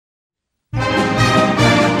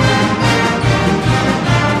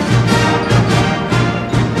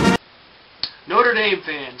Dame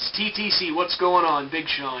fans, TTC, what's going on? Big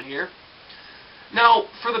Sean here. Now,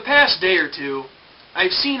 for the past day or two,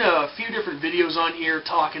 I've seen a few different videos on here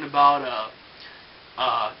talking about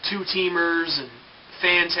two-teamers and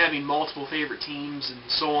fans having multiple favorite teams and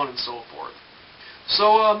so on and so forth.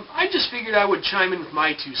 So I just figured I would chime in with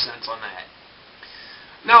my 2 cents on that.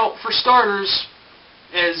 Now, for starters,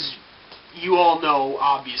 as you all know,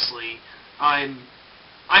 obviously, I'm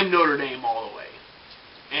Notre Dame all the way.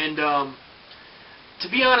 And to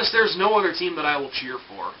be honest, there's no other team that I will cheer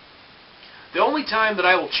for. The only time that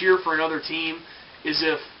I will cheer for another team is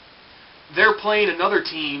if they're playing another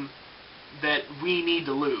team that we need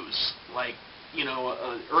to lose. Like, you know,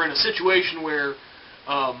 or in a situation where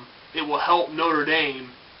it will help Notre Dame,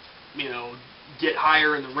 you know, get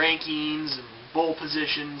higher in the rankings and bowl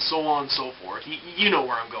position, so on and so forth. You know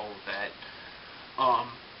where I'm going with that.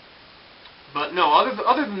 But no,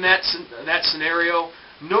 other than that scenario,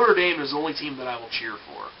 Notre Dame is the only team that I will cheer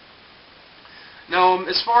for. Now,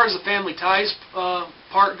 as far as the family ties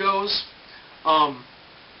part goes,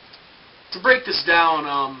 to break this down,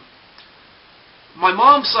 my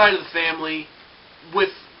mom's side of the family,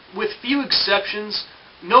 with few exceptions,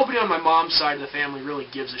 nobody on my mom's side of the family really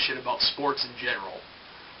gives a shit about sports in general.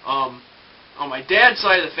 On my dad's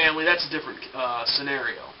side of the family, that's a different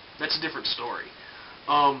scenario. That's a different story.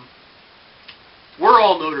 We're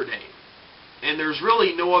all Notre Dame, and there's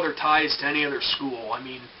really no other ties to any other school. I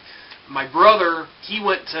mean, my brother, he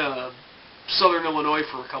went to Southern Illinois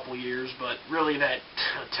for a couple of years, but really that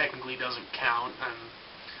technically doesn't count.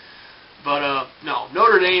 But no,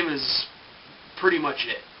 Notre Dame is pretty much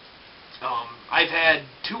it. I've had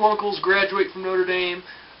 2 uncles graduate from Notre Dame.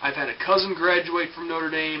 I've had a cousin graduate from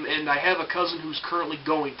Notre Dame, and I have a cousin who's currently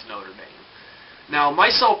going to Notre Dame. Now,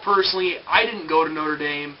 myself personally, I didn't go to Notre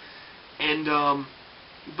Dame, and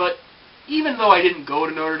but even though I didn't go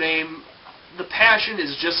to Notre Dame, the passion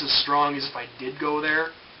is just as strong as if I did go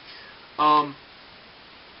there.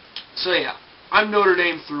 So yeah, I'm Notre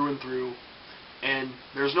Dame through and through, and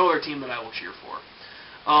there's no other team that I will cheer for.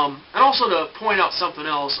 And also to point out something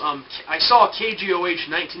else, I saw KGOH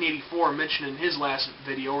 1984 mentioned in his last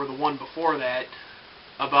video, or the one before that,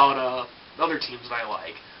 about other teams that I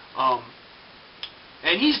like.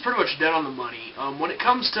 And he's pretty much dead on the money. When it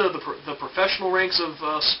comes to the professional ranks of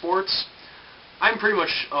sports, I'm pretty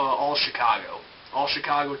much all Chicago. All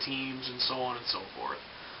Chicago teams and so on and so forth.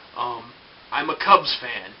 I'm a Cubs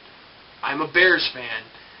fan. I'm a Bears fan.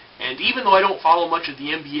 And even though I don't follow much of the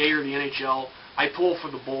NBA or the NHL, I pull for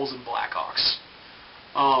the Bulls and Blackhawks.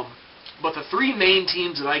 But the 3 main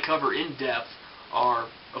teams that I cover in depth are,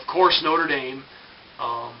 of course, Notre Dame,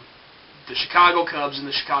 the Chicago Cubs, and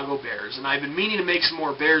the Chicago Bears. And I've been meaning to make some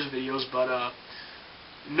more Bears videos, but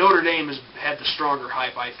Notre Dame has had the stronger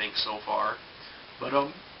hype, I think, so far. But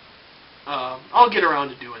I'll get around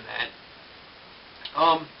to doing that.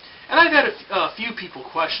 And I've had a few people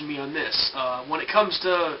question me on this when it comes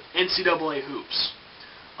to NCAA hoops.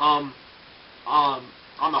 On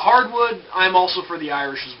the hardwood, I'm also for the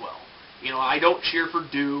Irish as well. You know, I don't cheer for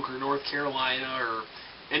Duke or North Carolina or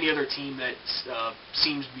any other team that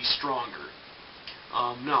seems to be stronger.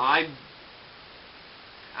 No,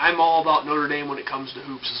 I'm all about Notre Dame when it comes to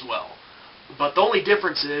hoops as well. But the only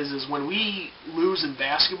difference is when we lose in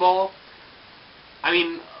basketball, I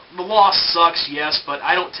mean, the loss sucks, yes, but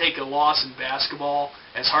I don't take a loss in basketball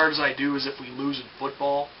as hard as I do as if we lose in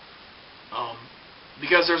football.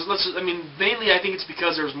 Because mainly I think it's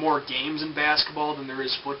because there's more games in basketball than there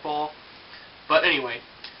is football. But anyway,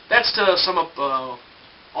 that's to sum up all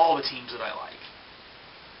the teams that I like.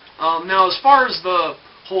 Now, as far as the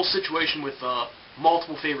whole situation with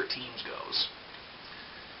multiple favorite teams goes,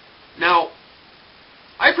 now,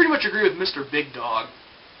 I pretty much agree with Mr. Big Dog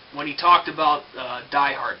when he talked about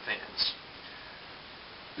diehard fans.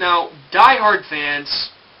 Now, diehard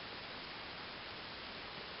fans,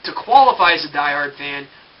 to qualify as a diehard fan,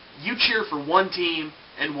 you cheer for one team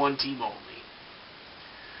and one team only.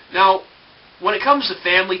 Now, when it comes to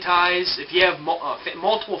family ties, if you have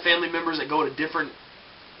multiple family members that go to different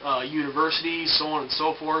universities, so on and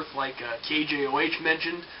so forth, like KJOH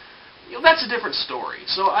mentioned, you know, that's a different story.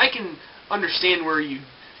 So I can understand where you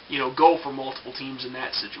go for multiple teams in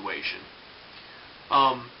that situation.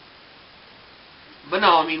 But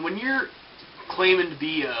no, I mean, when you're claiming to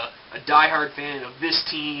be a diehard fan of this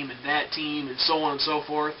team and that team and so on and so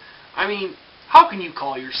forth, I mean, how can you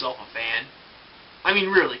call yourself a fan? I mean,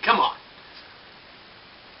 really, come on.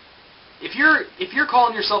 If you're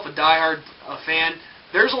calling yourself a diehard fan,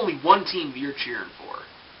 there's only one team that you're cheering for,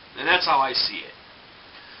 and that's how I see it.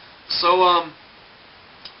 So,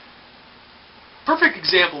 perfect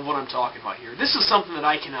example of what I'm talking about here. This is something that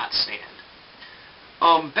I cannot stand.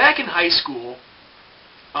 Back in high school,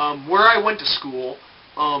 where I went to school,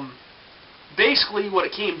 basically what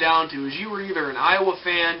it came down to is you were either an Iowa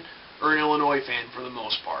fan or an Illinois fan for the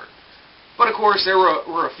most part. But of course, there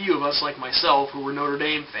were a few of us, like myself, who were Notre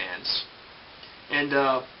Dame fans. And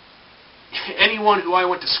anyone who I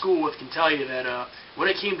went to school with can tell you that when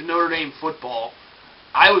it came to Notre Dame football,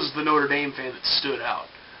 I was the Notre Dame fan that stood out.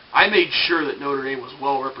 I made sure that Notre Dame was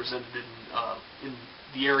well represented in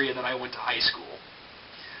the area that I went to high school.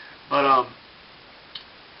 But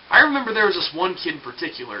I remember there was this one kid in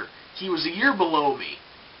particular. He was a year below me.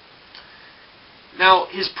 Now,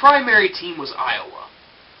 his primary team was Iowa.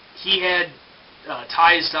 He had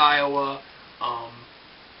ties to Iowa,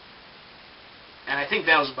 and I think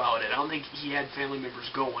that was about it. I don't think he had family members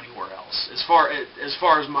go anywhere else, as far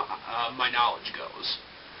as my knowledge goes.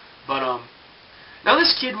 But now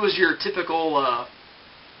this kid was your typical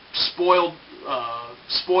spoiled,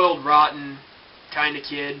 rotten kind of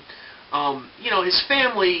kid. His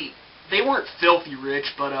family, they weren't filthy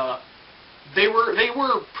rich, but they were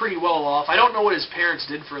pretty well off. I don't know what his parents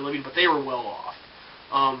did for a living, but they were well off.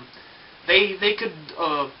 They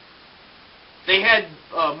had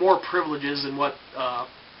more privileges than what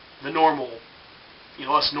the normal,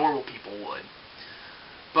 us normal people would.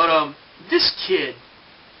 But this kid,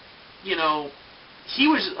 he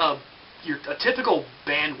was a typical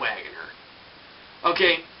bandwagoner.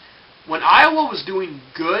 Okay, when Iowa was doing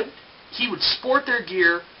good, he would sport their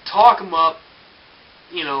gear, talk them up,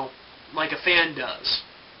 like a fan does.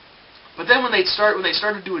 But then when they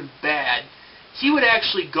started doing bad, he would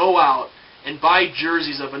actually go out and buy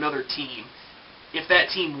jerseys of another team if that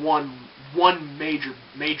team won one major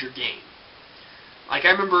game. Like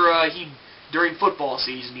I remember during football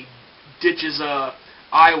season, he'd ditch his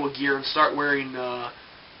Iowa gear and start wearing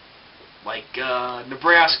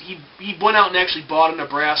Nebraska. He went out and actually bought a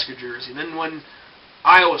Nebraska jersey. And then when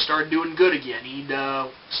Iowa started doing good again, he'd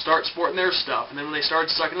start sporting their stuff. And then when they started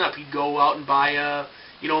sucking up, he'd go out and buy a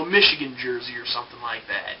Michigan jersey or something like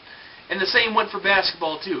that. And the same went for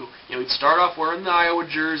basketball too. He'd start off wearing the Iowa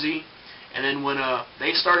jersey, and then when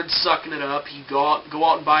they started sucking it up, he'd go out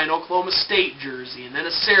and buy an Oklahoma State jersey, and then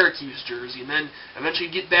a Syracuse jersey, and then eventually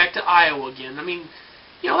get back to Iowa again. I mean,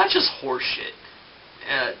 that's just horse shit.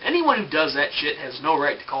 Anyone who does that shit has no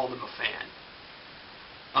right to call them a fan.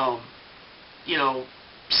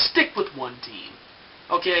 Stick with one team,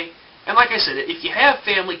 okay? And like I said, if you have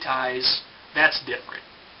family ties, that's different,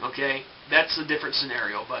 okay? That's a different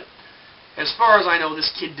scenario, but as far as I know, this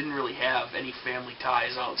kid didn't really have any family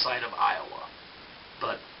ties outside of Iowa.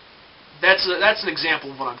 But that's an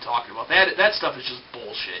example of what I'm talking about. That stuff is just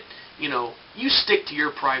bullshit. You stick to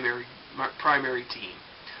your primary team.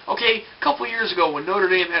 Okay, a couple years ago when Notre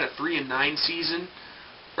Dame had a 3-9 season,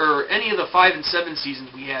 or any of the 5-7 seasons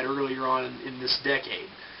we had earlier on in this decade,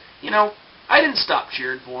 I didn't stop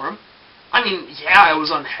cheering for them. I mean, yeah, I was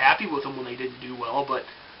unhappy with them when they didn't do well, but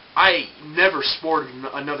I never sported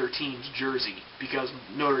another team's jersey because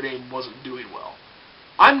Notre Dame wasn't doing well.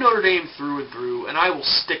 I'm Notre Dame through and through, and I will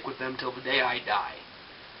stick with them till the day I die.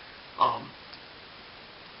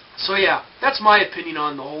 So yeah, that's my opinion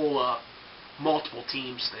on the whole multiple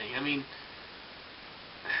teams thing. I mean,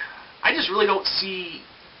 I just really don't see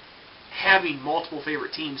having multiple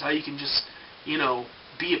favorite teams, how you can just,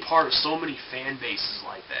 be a part of so many fan bases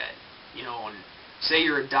like that, and say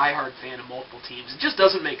you're a diehard fan of multiple teams. It just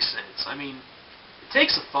doesn't make sense. I mean, it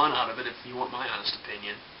takes the fun out of it, if you want my honest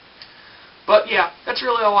opinion. But yeah, that's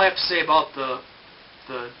really all I have to say about the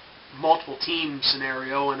multiple team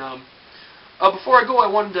scenario. And before I go, I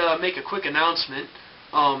wanted to make a quick announcement.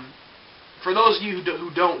 For those of you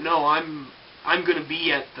who don't know, I'm going to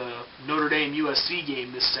be at the Notre Dame USC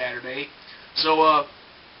game this Saturday. So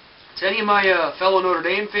to any of my fellow Notre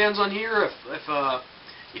Dame fans on here,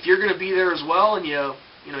 if you're going to be there as well, and you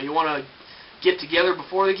want to get together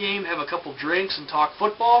before the game, have a couple drinks, and talk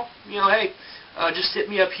football, hey, just hit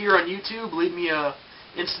me up here on YouTube, leave me a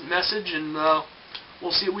instant message, and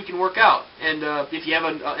we'll see what we can work out. And if you have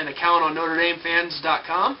an account on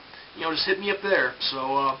NotreDameFans.com, just hit me up there.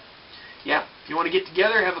 So yeah, if you want to get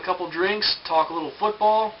together, have a couple drinks, talk a little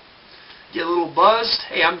football, get a little buzzed,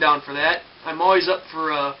 hey, I'm down for that. I'm always up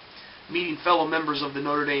for meeting fellow members of the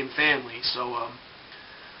Notre Dame family. So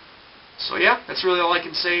yeah, that's really all I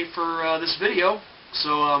can say for this video.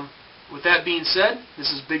 So with that being said,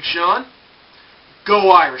 this is Big Sean.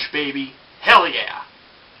 Go Irish, baby. Hell yeah.